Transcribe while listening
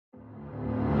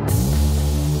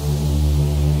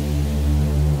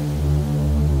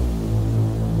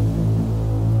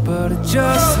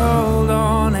Just hold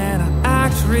on and I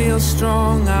act real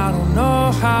strong. I don't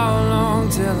know how long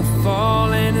till I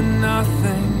fall into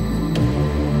nothing,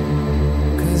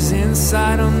 'cause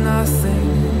inside I'm nothing.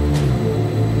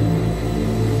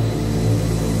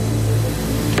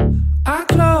 I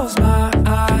close my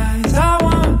eyes, I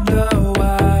wonder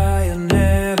why I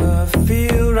never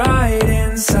feel right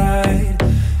inside.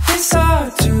 It's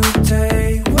hard to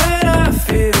take when I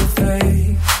feel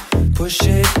fake. Push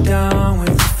it down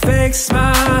with a fake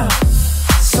smile.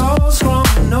 Soul's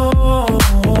growing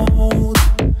old,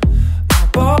 my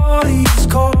body's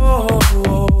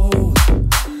cold,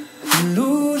 I'm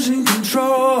losing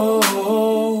control.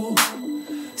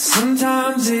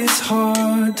 Sometimes it's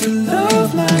hard to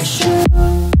love myself.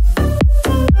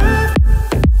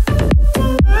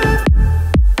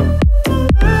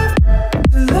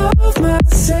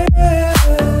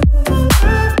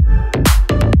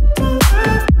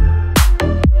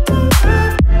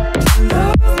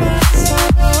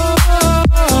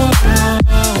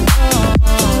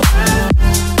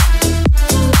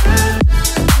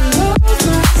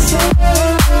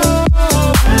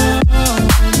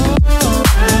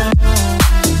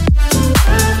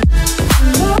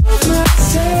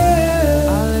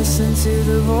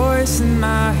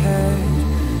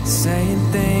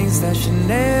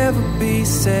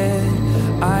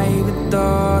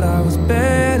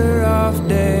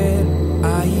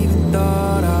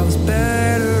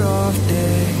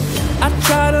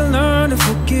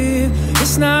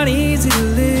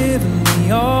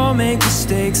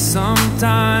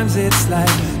 Sometimes it's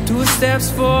like 2 steps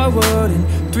forward and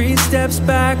 3 steps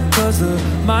back, 'cause the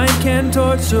mind can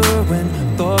torture when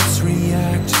thoughts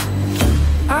react.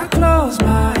 I close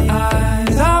my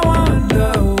eyes, I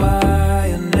wonder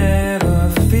why I never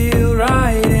feel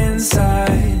right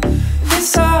inside.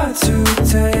 It's hard to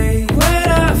take when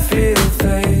I feel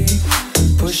fake.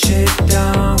 Push it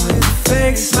down with a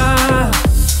fake smile.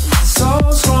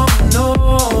 Soul's growing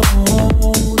old,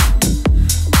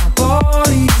 my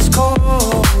body's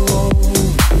cold,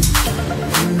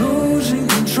 I'm losing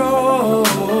control.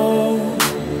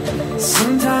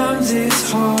 Sometimes it's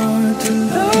hard to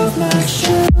love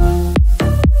myself.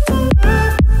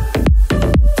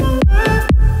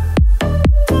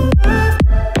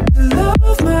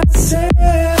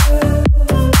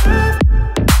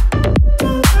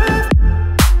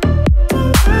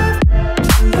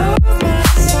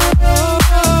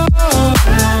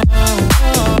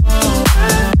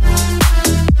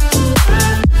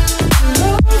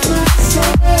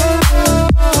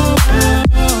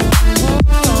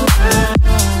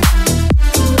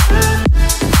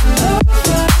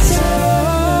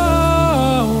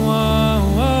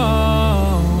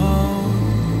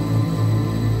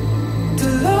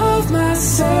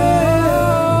 Myself.